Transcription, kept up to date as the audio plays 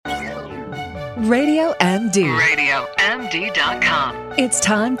Radio MD. RadioMD.com. It's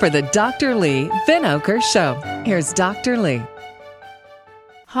time for the Dr. Lee Vinokur Show. Here's Dr. Lee.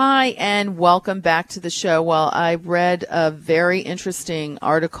 Hi, and welcome back to the show. Well, I read a very interesting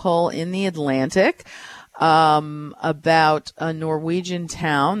article in The Atlantic about a Norwegian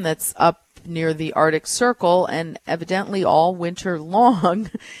town that's up near the Arctic Circle, and evidently all winter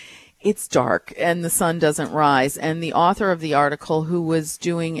long it's dark and the sun doesn't rise. And the author of the article, who was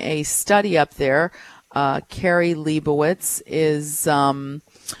doing a study up there, Carrie Leibowitz, is from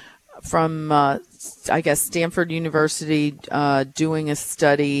I guess Stanford University, doing a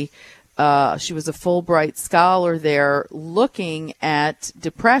study. She was a Fulbright scholar there looking at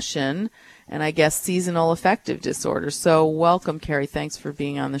depression and I guess seasonal affective disorder. So welcome, Carrie. Thanks for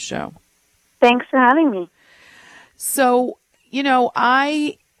being on the show. Thanks for having me. So,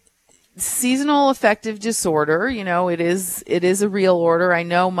 seasonal affective disorder, it is a real order. I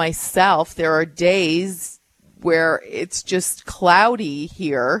know myself, there are days where it's just cloudy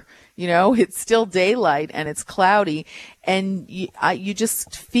here. It's still daylight and it's cloudy and you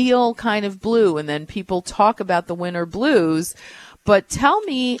just feel kind of blue, and then people talk about the winter blues. But tell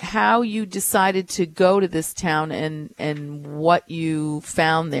me how you decided to go to this town and what you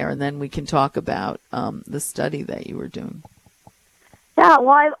found there, and then we can talk about the study that you were doing. Yeah, well,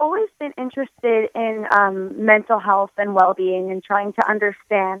 I've always been interested in mental health and well-being and trying to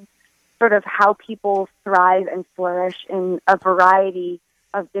understand sort of how people thrive and flourish in a variety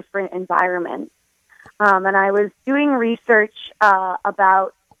of different environments. And I was doing research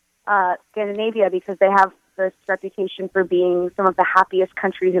about Scandinavia because they have this reputation for being some of the happiest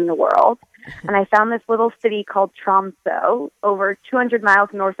countries in the world. And I found this little city called Tromsø, over 200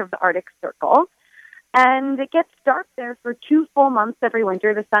 miles north of the Arctic Circle. And it gets dark there for 2 full months every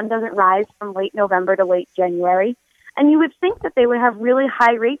winter. The sun doesn't rise from late November to late January. And you would think that they would have really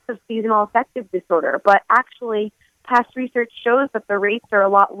high rates of seasonal affective disorder, but actually past research shows that the rates are a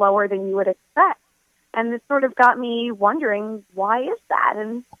lot lower than you would expect. And this sort of got me wondering, why is that?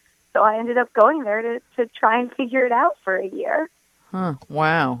 And so I ended up going there to try and figure it out for a year. Huh.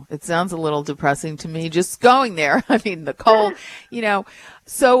 Wow. It sounds a little depressing to me just going there. I mean, the cold,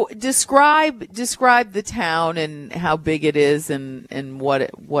 So describe the town and how big it is and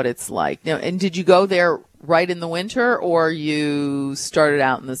what it's like. Now, and did you go there right in the winter, or you started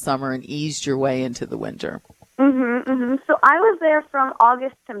out in the summer and eased your way into the winter? So I was there from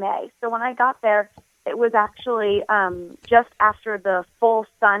August to May. So when I got there, it was actually just after the full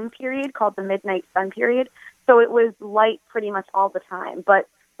sun period, called the midnight sun period. So it was light pretty much all the time, but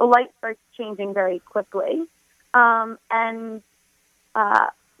the light starts changing very quickly. When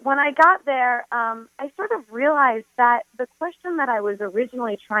I got there, I sort of realized that the question that I was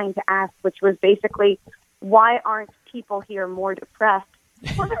originally trying to ask, which was basically, why aren't people here more depressed,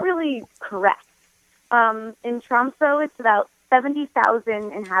 wasn't really correct. In Tromsø, it's about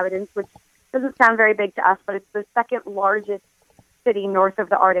 70,000 inhabitants, which doesn't sound very big to us, but it's the second largest city north of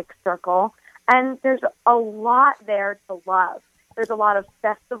the Arctic Circle. And there's a lot there to love. There's a lot of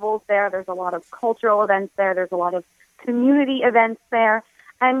festivals there. There's a lot of cultural events there. There's a lot of community events there.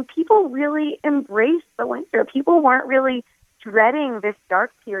 And people really embrace the winter. People weren't really dreading this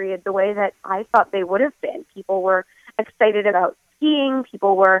dark period the way that I thought they would have been. People were excited about skiing.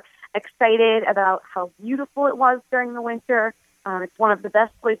 People were excited about how beautiful it was during the winter. It's one of the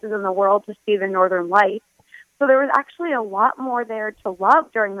best places in the world to see the Northern Lights. So there was actually a lot more there to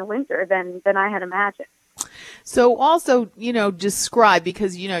love during the winter than I had imagined. So also, describe,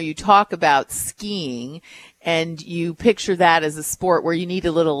 because, you talk about skiing and you picture that as a sport where you need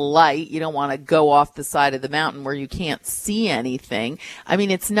a little light. You don't want to go off the side of the mountain where you can't see anything. I mean,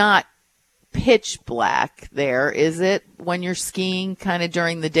 it's not pitch black there, is it, when you're skiing kind of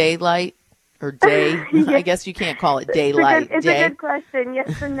during the daylight or day? Yes. I guess you can't call it daylight. It's a good question,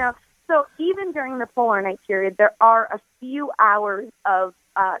 yes and no. So even during the polar night period, there are a few hours of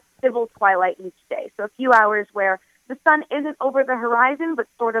civil twilight each day. So a few hours where the sun isn't over the horizon, but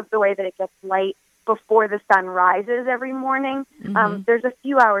sort of the way that it gets light before the sun rises every morning. There's a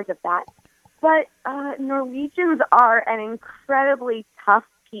few hours of that. But Norwegians are an incredibly tough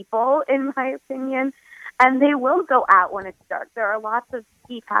people, in my opinion, and they will go out when it's dark. There are lots of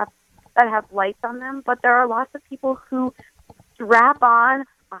ski paths that have lights on them, but there are lots of people who strap on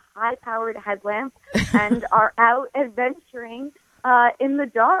a high-powered headlamp and are out adventuring in the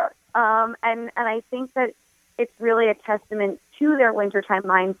dark. And I think that it's really a testament to their wintertime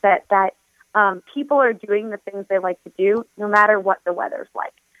mindset that people are doing the things they like to do no matter what the weather's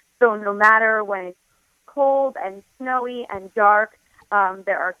like. So no matter when it's cold and snowy and dark,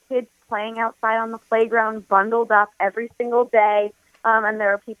 there are kids playing outside on the playground, bundled up every single day, and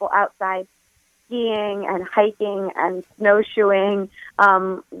there are people outside skiing and hiking and snowshoeing,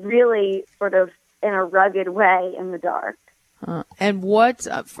 really sort of in a rugged way in the dark. And what,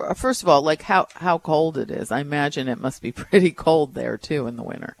 first of all, like how cold it is. I imagine it must be pretty cold there, too, in the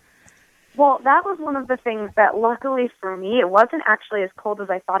winter. Well, that was one of the things that, luckily for me, it wasn't actually as cold as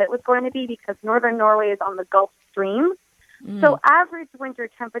I thought it was going to be because northern Norway is on the Gulf Stream. So average winter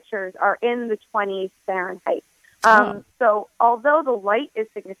temperatures are in the 20s Fahrenheit. So although the light is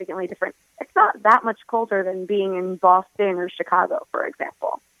significantly different, it's not that much colder than being in Boston or Chicago, for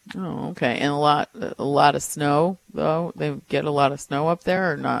example. Oh, okay. And a lot of snow, though? They get a lot of snow up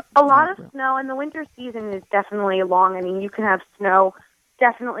there or not? A lot of snow, and the winter season is definitely long. I mean, you can have snow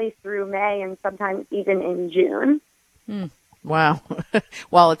definitely through May and sometimes even in June. Wow.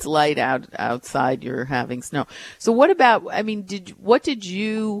 While it's light outside, you're having snow. So what about, I mean,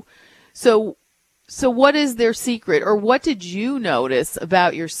 so what is their secret, or what did you notice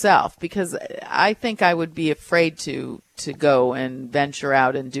about yourself? Because I think I would be afraid to go and venture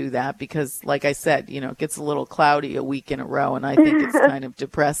out and do that because, like I said, it gets a little cloudy a week in a row, and I think it's kind of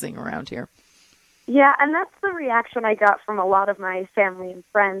depressing around here. Yeah, and that's the reaction I got from a lot of my family and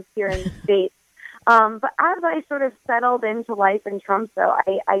friends here in the States. But as I sort of settled into life in Tromsø,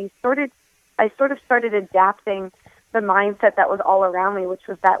 I sort of started adapting the mindset that was all around me, which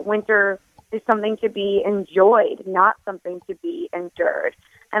was that winter is something to be enjoyed, not something to be endured.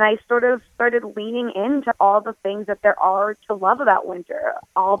 And I sort of started leaning into all the things that there are to love about winter,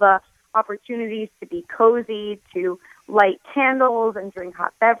 all the opportunities to be cozy, to light candles and drink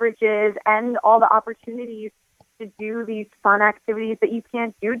hot beverages, and all the opportunities to do these fun activities that you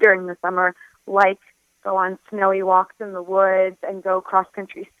can't do during the summer, like go on snowy walks in the woods and go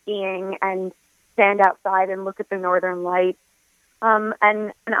cross-country skiing and stand outside and look at the northern lights.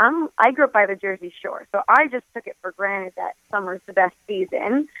 I grew up by the Jersey Shore, so I just took it for granted that summer's the best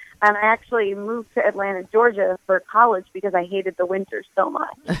season. And I actually moved to Atlanta, Georgia for college because I hated the winter so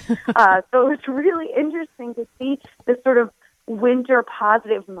much. So it's really interesting to see this sort of winter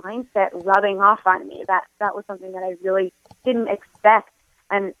positive mindset rubbing off on me. That was something that I really didn't expect,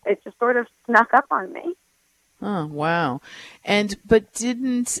 and it just sort of snuck up on me. Oh, wow. But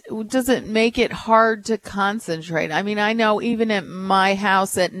does it make it hard to concentrate? I mean, I know even at my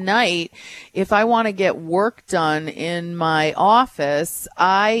house at night, if I want to get work done in my office,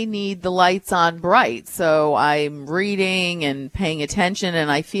 I need the lights on bright. So I'm reading and paying attention and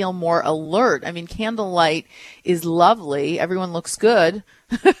I feel more alert. I mean, candlelight is lovely. Everyone looks good.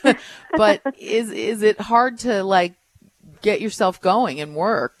 But is it hard to get yourself going and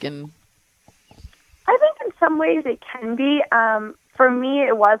work? And I think in some ways it can be. For me,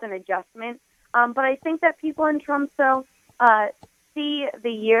 it was an adjustment. But I think that people in Tromsø see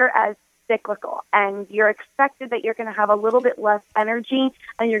the year as cyclical, and you're expected that you're going to have a little bit less energy,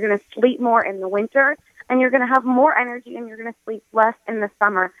 and you're going to sleep more in the winter, and you're going to have more energy, and you're going to sleep less in the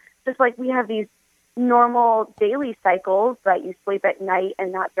summer. Just like we have these normal daily cycles that you sleep at night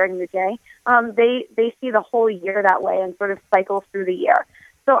and not during the day, they see the whole year that way and sort of cycle through the year.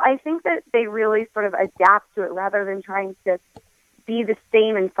 So I think that they really sort of adapt to it rather than trying to be the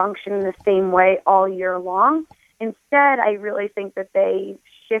same and function in the same way all year long. Instead, I really think that they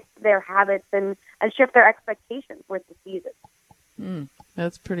shift their habits and shift their expectations with the season.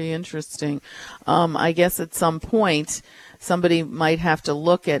 That's pretty interesting. I guess at some point, somebody might have to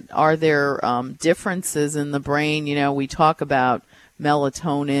look at, are there differences in the brain? We talk about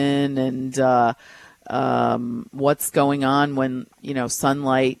melatonin and what's going on when,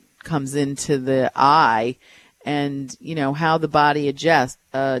 sunlight comes into the eye and, how the body adjusts.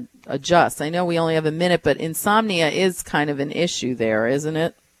 I know we only have a minute, but insomnia is kind of an issue there, isn't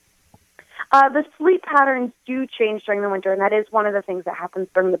it? The sleep patterns do change during the winter, and that is one of the things that happens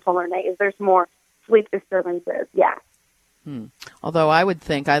during the polar night is there's more sleep disturbances, yeah. Although I would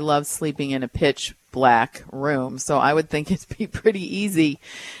think I love sleeping in a pitch black room, so I would think it'd be pretty easy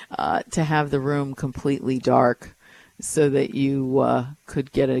to have the room completely dark so that you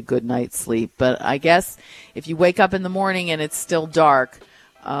could get a good night's sleep. But I guess if you wake up in the morning and it's still dark,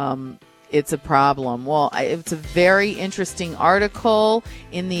 it's a problem. Well, it's a very interesting article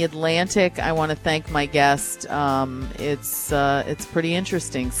in The Atlantic. I want to thank my guest. It's pretty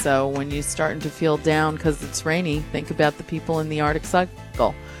interesting. So when you're starting to feel down because it's rainy, think about the people in the Arctic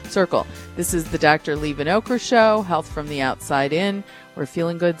Circle. This is the Dr. Lee Vinokur Show, Health from the Outside In, where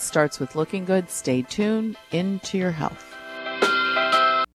feeling good starts with looking good. Stay tuned into your health.